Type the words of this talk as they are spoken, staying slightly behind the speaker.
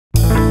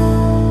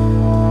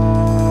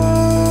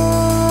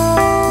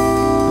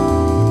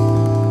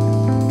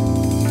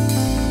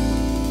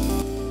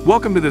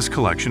Welcome to this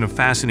collection of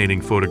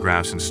fascinating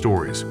photographs and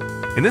stories.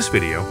 In this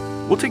video,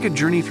 we'll take a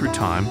journey through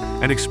time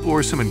and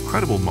explore some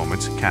incredible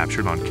moments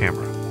captured on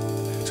camera.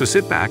 So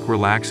sit back,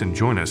 relax, and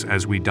join us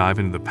as we dive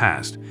into the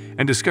past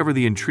and discover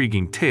the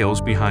intriguing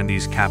tales behind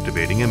these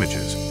captivating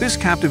images. This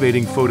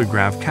captivating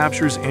photograph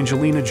captures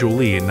Angelina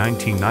Jolie in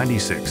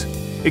 1996,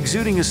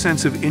 exuding a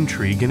sense of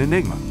intrigue and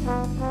enigma.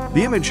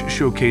 The image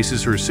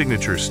showcases her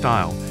signature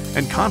style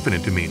and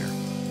confident demeanor,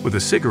 with a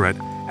cigarette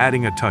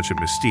adding a touch of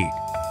mystique.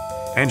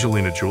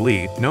 Angelina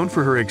Jolie, known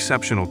for her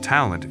exceptional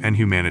talent and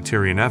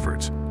humanitarian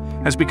efforts,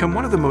 has become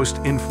one of the most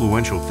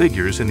influential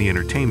figures in the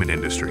entertainment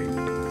industry.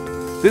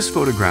 This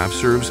photograph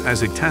serves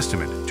as a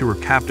testament to her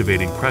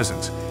captivating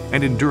presence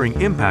and enduring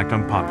impact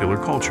on popular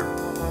culture.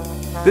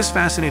 This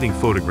fascinating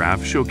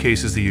photograph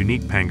showcases the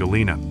unique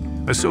Pangolina,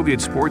 a Soviet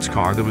sports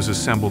car that was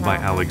assembled by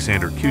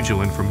Alexander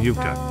Kugilin from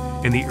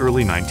Yukta in the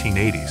early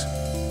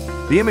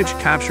 1980s. The image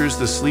captures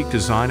the sleek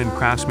design and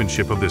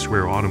craftsmanship of this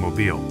rare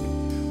automobile,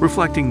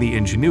 reflecting the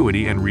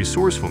ingenuity and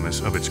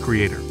resourcefulness of its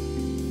creator.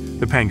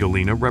 The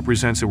Pangolina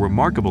represents a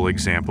remarkable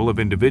example of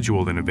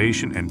individual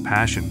innovation and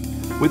passion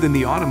within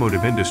the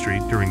automotive industry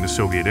during the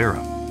Soviet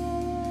era.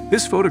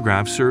 This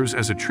photograph serves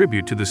as a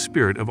tribute to the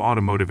spirit of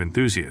automotive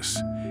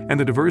enthusiasts and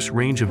the diverse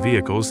range of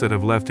vehicles that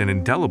have left an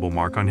indelible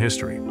mark on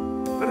history.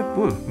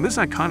 In this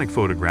iconic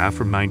photograph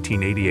from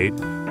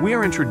 1988, we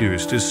are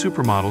introduced to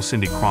supermodel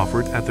Cindy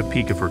Crawford at the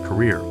peak of her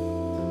career.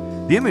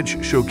 The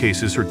image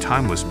showcases her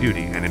timeless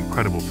beauty and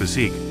incredible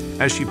physique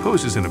as she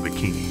poses in a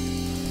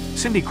bikini.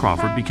 Cindy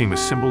Crawford became a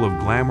symbol of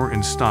glamour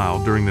and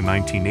style during the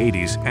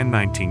 1980s and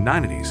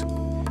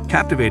 1990s,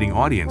 captivating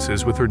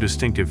audiences with her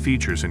distinctive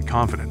features and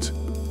confidence.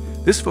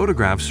 This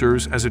photograph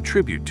serves as a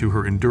tribute to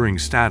her enduring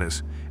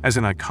status as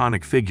an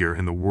iconic figure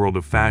in the world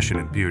of fashion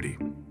and beauty.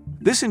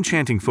 This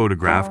enchanting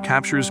photograph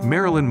captures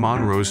Marilyn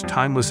Monroe's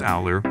timeless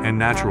allure and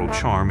natural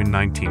charm in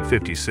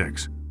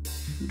 1956.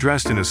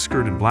 Dressed in a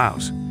skirt and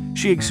blouse,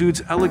 she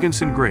exudes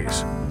elegance and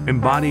grace,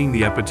 embodying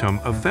the epitome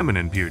of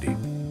feminine beauty.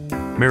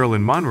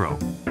 Marilyn Monroe,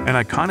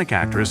 an iconic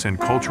actress and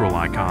cultural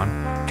icon,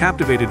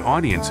 captivated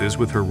audiences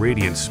with her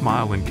radiant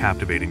smile and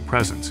captivating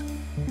presence.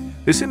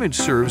 This image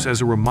serves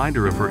as a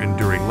reminder of her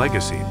enduring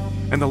legacy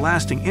and the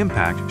lasting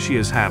impact she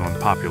has had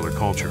on popular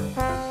culture.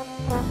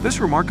 This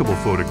remarkable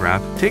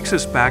photograph takes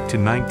us back to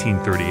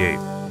 1938,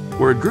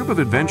 where a group of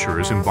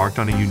adventurers embarked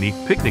on a unique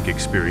picnic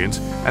experience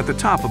at the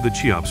top of the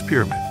Cheops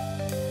Pyramid.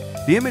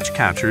 The image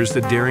captures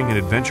the daring and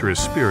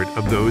adventurous spirit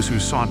of those who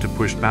sought to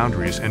push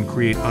boundaries and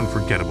create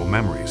unforgettable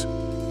memories.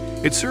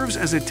 It serves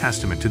as a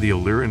testament to the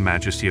allure and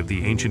majesty of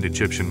the ancient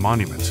Egyptian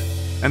monuments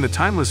and the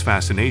timeless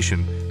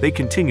fascination they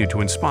continue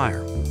to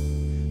inspire.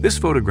 This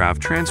photograph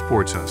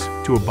transports us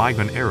to a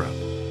bygone era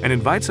and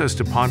invites us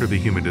to ponder the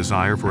human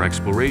desire for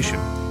exploration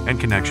and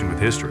connection with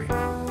history.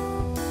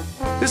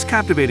 This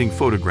captivating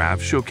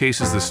photograph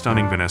showcases the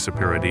stunning Vanessa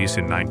Paradis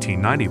in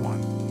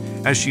 1991,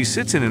 as she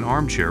sits in an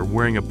armchair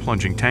wearing a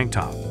plunging tank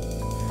top.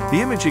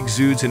 The image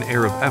exudes an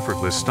air of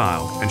effortless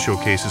style and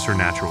showcases her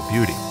natural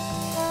beauty.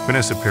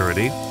 Vanessa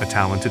Paradis, a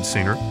talented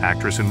singer,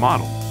 actress, and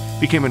model,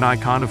 became an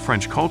icon of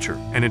French culture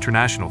and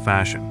international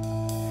fashion.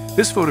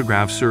 This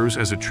photograph serves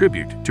as a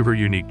tribute to her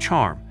unique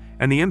charm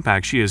and the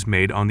impact she has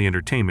made on the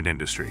entertainment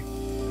industry.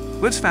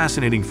 This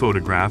fascinating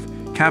photograph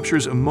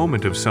captures a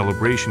moment of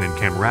celebration and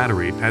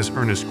camaraderie as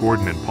Ernest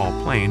Gordon and Paul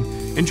Plain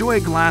enjoy a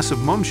glass of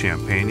Mumm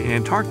champagne in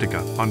Antarctica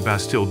on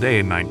Bastille Day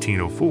in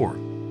 1904.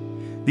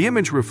 The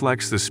image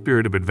reflects the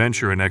spirit of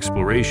adventure and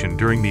exploration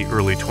during the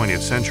early 20th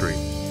century,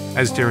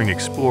 as daring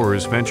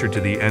explorers ventured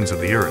to the ends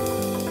of the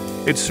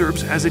earth. It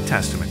serves as a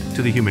testament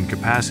to the human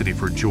capacity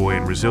for joy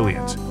and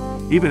resilience,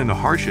 even in the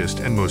harshest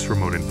and most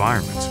remote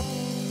environments.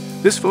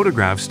 This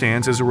photograph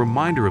stands as a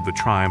reminder of the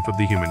triumph of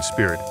the human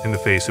spirit in the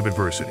face of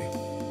adversity.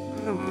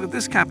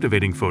 This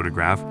captivating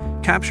photograph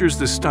captures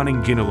the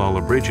stunning Gina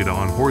Lollobrigida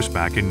on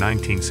horseback in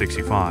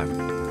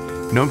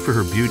 1965. Known for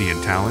her beauty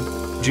and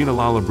talent, Gina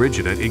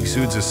Lollobrigida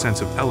exudes a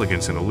sense of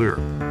elegance and allure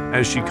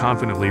as she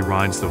confidently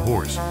rides the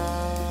horse.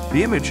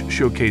 The image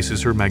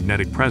showcases her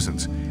magnetic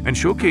presence and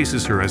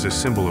showcases her as a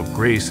symbol of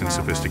grace and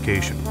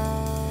sophistication.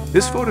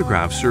 This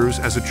photograph serves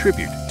as a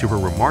tribute to her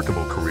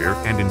remarkable career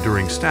and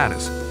enduring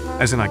status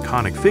as an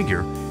iconic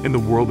figure in the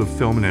world of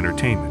film and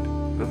entertainment.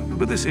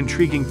 But this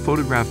intriguing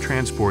photograph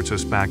transports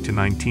us back to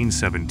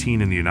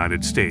 1917 in the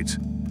United States,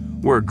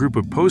 where a group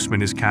of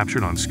postmen is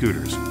captured on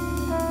scooters.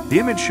 The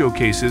image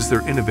showcases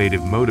their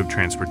innovative mode of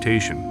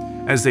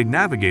transportation as they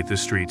navigate the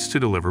streets to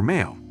deliver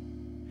mail.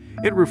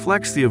 It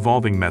reflects the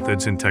evolving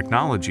methods and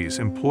technologies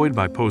employed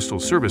by postal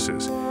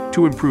services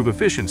to improve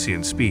efficiency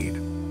and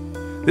speed.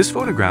 This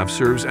photograph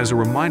serves as a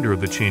reminder of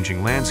the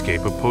changing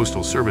landscape of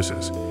postal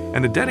services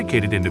and the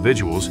dedicated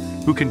individuals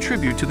who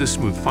contribute to the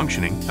smooth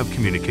functioning of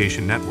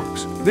communication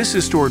networks. This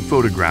historic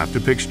photograph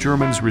depicts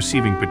Germans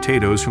receiving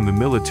potatoes from the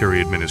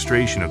military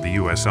administration of the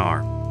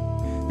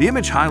USSR. The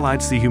image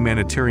highlights the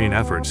humanitarian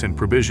efforts and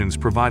provisions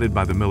provided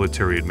by the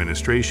military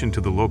administration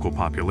to the local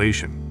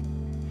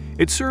population.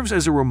 It serves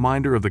as a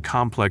reminder of the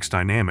complex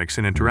dynamics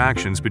and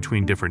interactions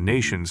between different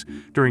nations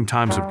during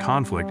times of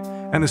conflict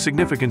and the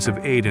significance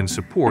of aid and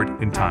support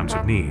in times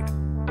of need.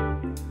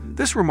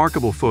 This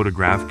remarkable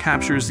photograph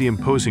captures the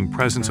imposing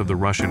presence of the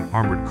Russian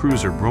armored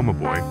cruiser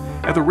Bromoboy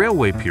at the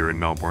railway pier in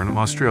Melbourne,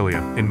 Australia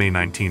in May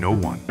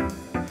 1901.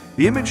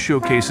 The image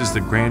showcases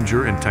the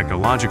grandeur and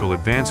technological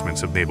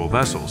advancements of naval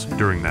vessels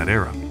during that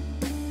era.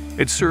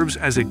 It serves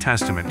as a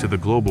testament to the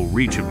global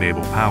reach of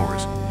naval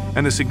powers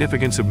and the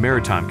significance of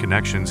maritime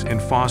connections in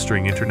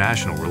fostering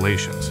international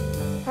relations.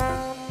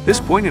 This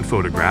poignant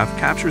photograph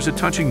captures a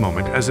touching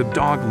moment as a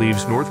dog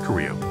leaves North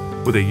Korea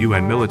with a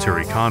UN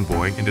military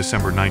convoy in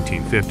December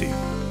 1950.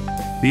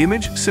 The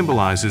image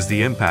symbolizes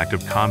the impact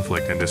of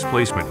conflict and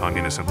displacement on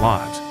innocent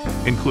lives,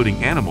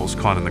 including animals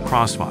caught in the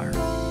crossfire.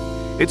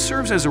 It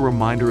serves as a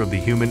reminder of the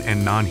human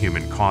and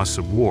non-human costs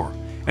of war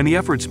and the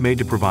efforts made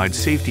to provide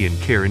safety and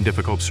care in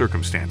difficult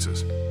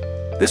circumstances.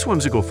 This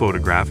whimsical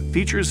photograph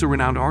features the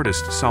renowned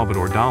artist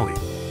Salvador Dali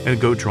in a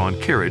goat-drawn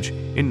carriage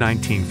in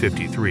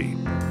 1953.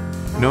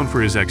 Known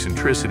for his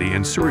eccentricity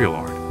and surreal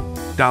art,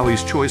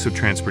 Dali's choice of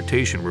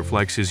transportation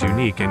reflects his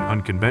unique and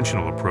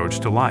unconventional approach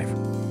to life.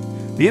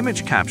 The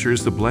image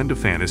captures the blend of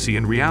fantasy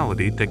and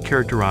reality that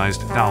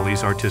characterized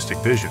Dali's artistic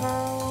vision.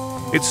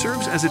 It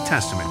serves as a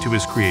testament to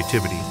his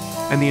creativity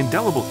and the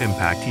indelible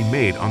impact he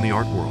made on the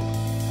art world.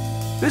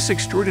 This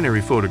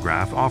extraordinary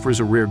photograph offers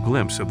a rare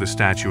glimpse of the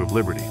Statue of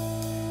Liberty,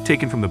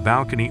 taken from the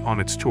balcony on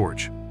its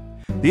torch.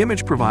 The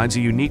image provides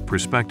a unique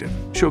perspective,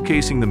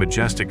 showcasing the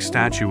majestic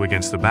statue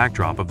against the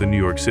backdrop of the New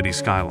York City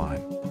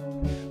skyline.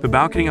 The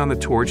balcony on the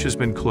torch has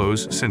been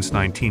closed since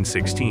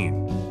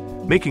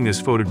 1916, making this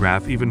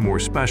photograph even more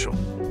special.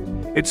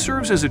 It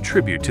serves as a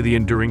tribute to the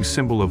enduring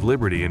symbol of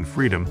liberty and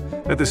freedom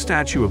that the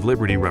Statue of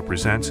Liberty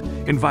represents,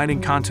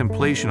 inviting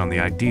contemplation on the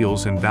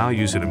ideals and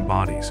values it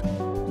embodies.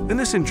 In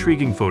this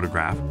intriguing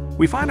photograph,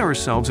 we find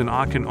ourselves in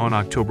Aachen on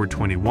October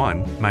 21,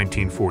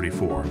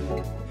 1944.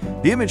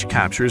 The image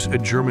captures a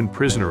German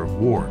prisoner of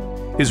war,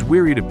 his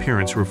wearied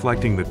appearance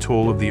reflecting the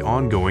toll of the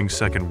ongoing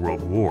Second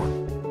World War.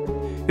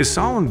 His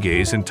solemn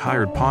gaze and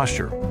tired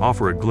posture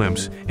offer a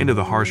glimpse into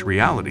the harsh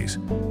realities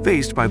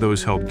faced by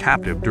those held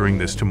captive during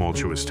this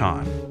tumultuous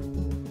time.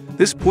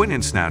 This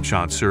poignant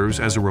snapshot serves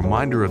as a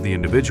reminder of the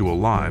individual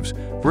lives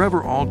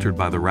forever altered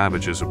by the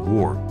ravages of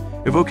war,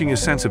 evoking a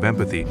sense of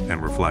empathy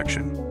and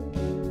reflection.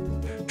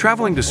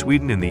 Traveling to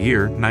Sweden in the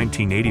year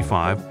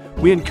 1985,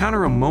 we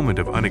encounter a moment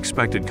of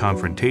unexpected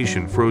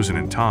confrontation frozen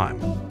in time.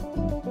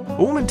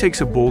 A woman takes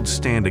a bold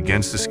stand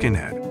against a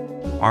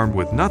skinhead, armed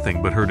with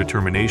nothing but her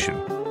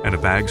determination and a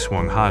bag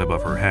swung high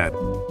above her head.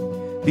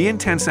 The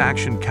intense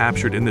action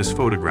captured in this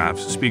photograph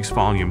speaks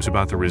volumes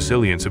about the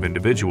resilience of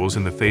individuals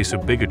in the face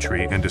of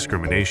bigotry and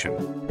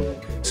discrimination.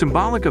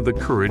 Symbolic of the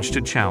courage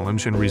to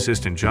challenge and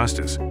resist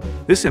injustice,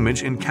 this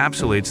image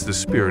encapsulates the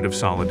spirit of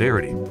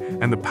solidarity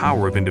and the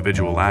power of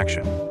individual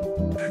action.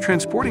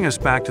 Transporting us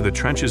back to the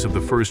trenches of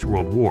the First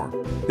World War,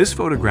 this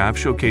photograph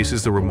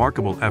showcases the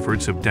remarkable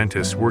efforts of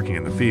dentists working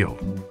in the field.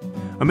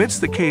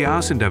 Amidst the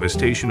chaos and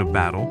devastation of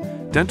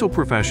battle, dental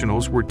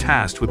professionals were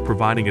tasked with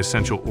providing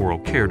essential oral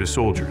care to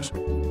soldiers.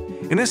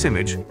 In this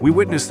image, we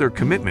witness their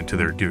commitment to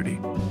their duty,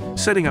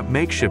 setting up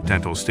makeshift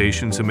dental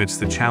stations amidst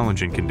the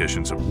challenging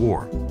conditions of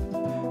war.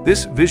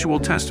 This visual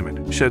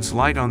testament sheds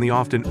light on the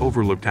often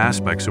overlooked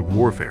aspects of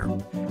warfare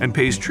and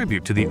pays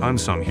tribute to the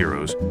unsung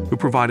heroes who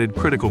provided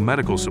critical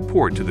medical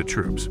support to the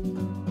troops.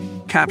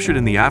 Captured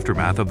in the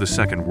aftermath of the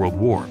Second World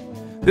War,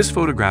 this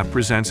photograph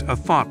presents a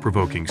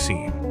thought-provoking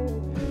scene.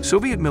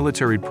 Soviet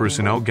military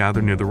personnel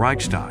gather near the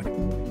Reichstag,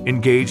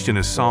 engaged in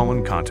a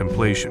solemn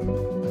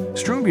contemplation.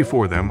 Strewn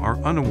before them are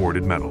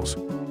unawarded medals,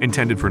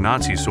 intended for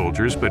Nazi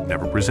soldiers but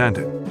never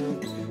presented.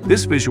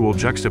 This visual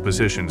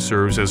juxtaposition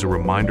serves as a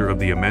reminder of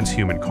the immense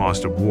human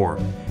cost of war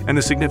and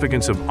the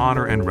significance of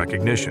honor and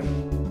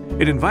recognition.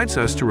 It invites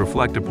us to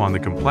reflect upon the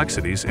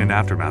complexities and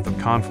aftermath of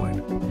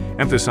conflict,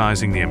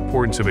 emphasizing the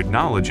importance of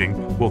acknowledging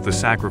both the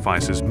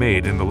sacrifices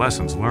made and the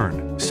lessons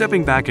learned.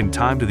 Stepping back in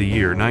time to the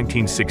year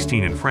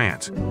 1916 in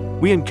France,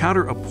 we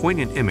encounter a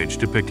poignant image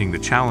depicting the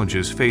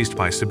challenges faced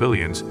by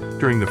civilians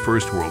during the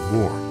First World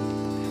War.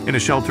 In a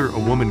shelter, a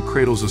woman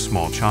cradles a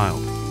small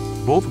child,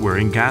 both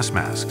wearing gas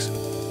masks.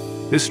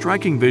 This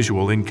striking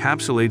visual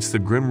encapsulates the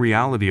grim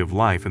reality of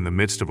life in the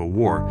midst of a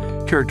war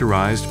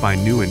characterized by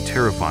new and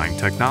terrifying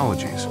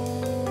technologies.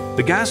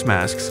 The gas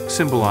masks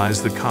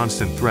symbolize the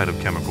constant threat of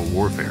chemical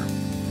warfare,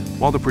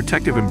 while the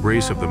protective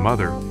embrace of the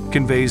mother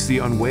conveys the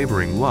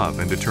unwavering love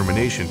and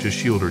determination to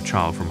shield her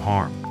child from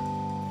harm.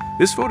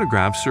 This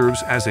photograph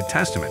serves as a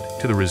testament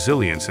to the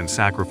resilience and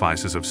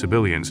sacrifices of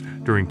civilians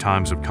during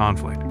times of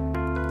conflict.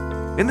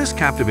 In this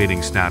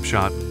captivating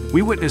snapshot,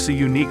 we witness a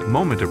unique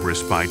moment of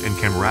respite and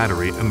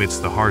camaraderie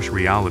amidst the harsh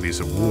realities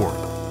of war.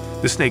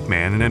 The Snake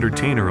Man, an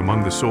entertainer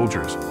among the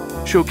soldiers,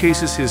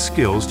 showcases his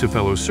skills to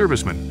fellow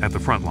servicemen at the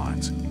front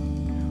lines.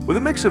 With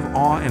a mix of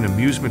awe and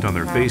amusement on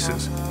their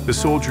faces, the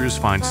soldiers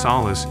find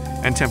solace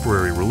and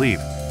temporary relief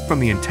from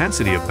the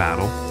intensity of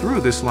battle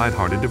through this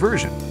lighthearted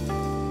diversion.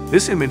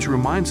 This image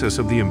reminds us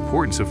of the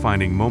importance of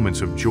finding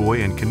moments of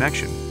joy and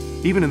connection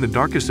even in the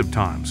darkest of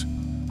times,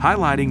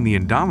 highlighting the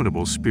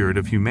indomitable spirit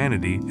of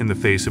humanity in the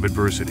face of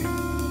adversity.